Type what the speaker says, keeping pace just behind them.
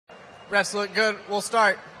Refs look good. We'll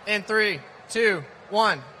start in 3, 2,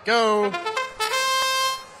 1, go.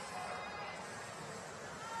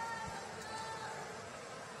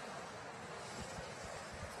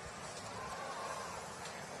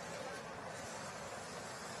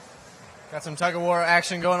 Got some tug-of-war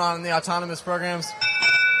action going on in the autonomous programs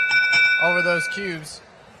over those cubes.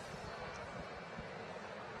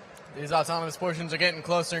 These autonomous portions are getting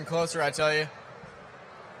closer and closer, I tell you.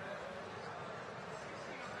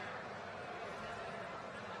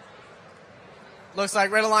 Looks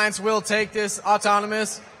like Red Alliance will take this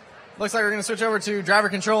autonomous. Looks like we're going to switch over to driver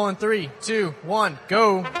control in 3, 2, 1,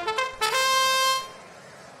 go.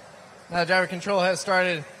 Now driver control has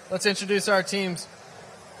started. Let's introduce our teams.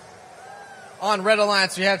 On Red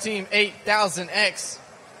Alliance, we have Team 8000X,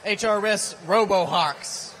 HRS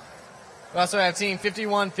Robohawks. We also have Team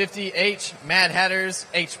 5150H, Mad Hatters,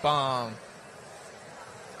 H-Bomb.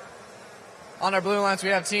 On our Blue Alliance, we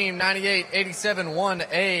have Team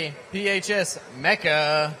 98871A, PHS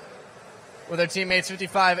MECHA, with their teammates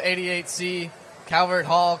 5588C, Calvert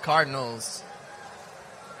Hall Cardinals.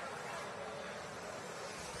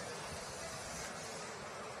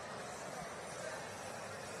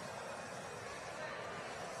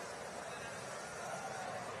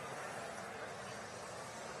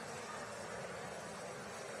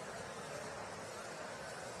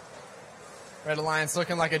 Red Alliance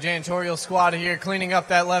looking like a janitorial squad here, cleaning up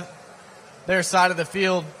that their side of the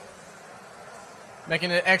field,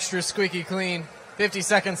 making it extra squeaky clean. 50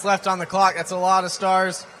 seconds left on the clock. That's a lot of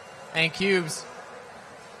stars and cubes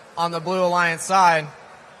on the Blue Alliance side.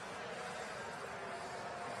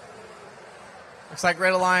 Looks like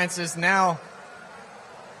Red Alliance is now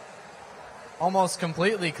almost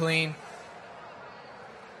completely clean.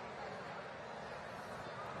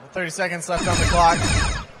 30 seconds left on the clock.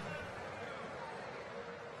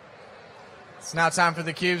 It's now time for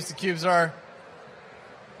the cubes. The cubes are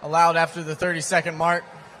allowed after the 30-second mark.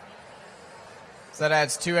 So that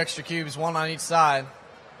adds 2 extra cubes, 1 on each side.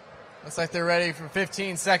 Looks like they're ready for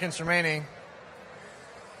 15 seconds remaining.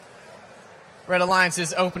 Red Alliance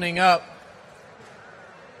is opening up.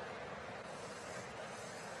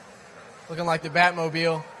 Looking like the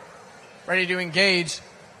Batmobile. Ready to engage.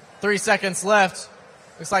 3 seconds left.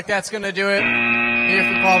 Looks like that's going to do it here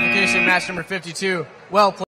for qualification match number 52. Well played.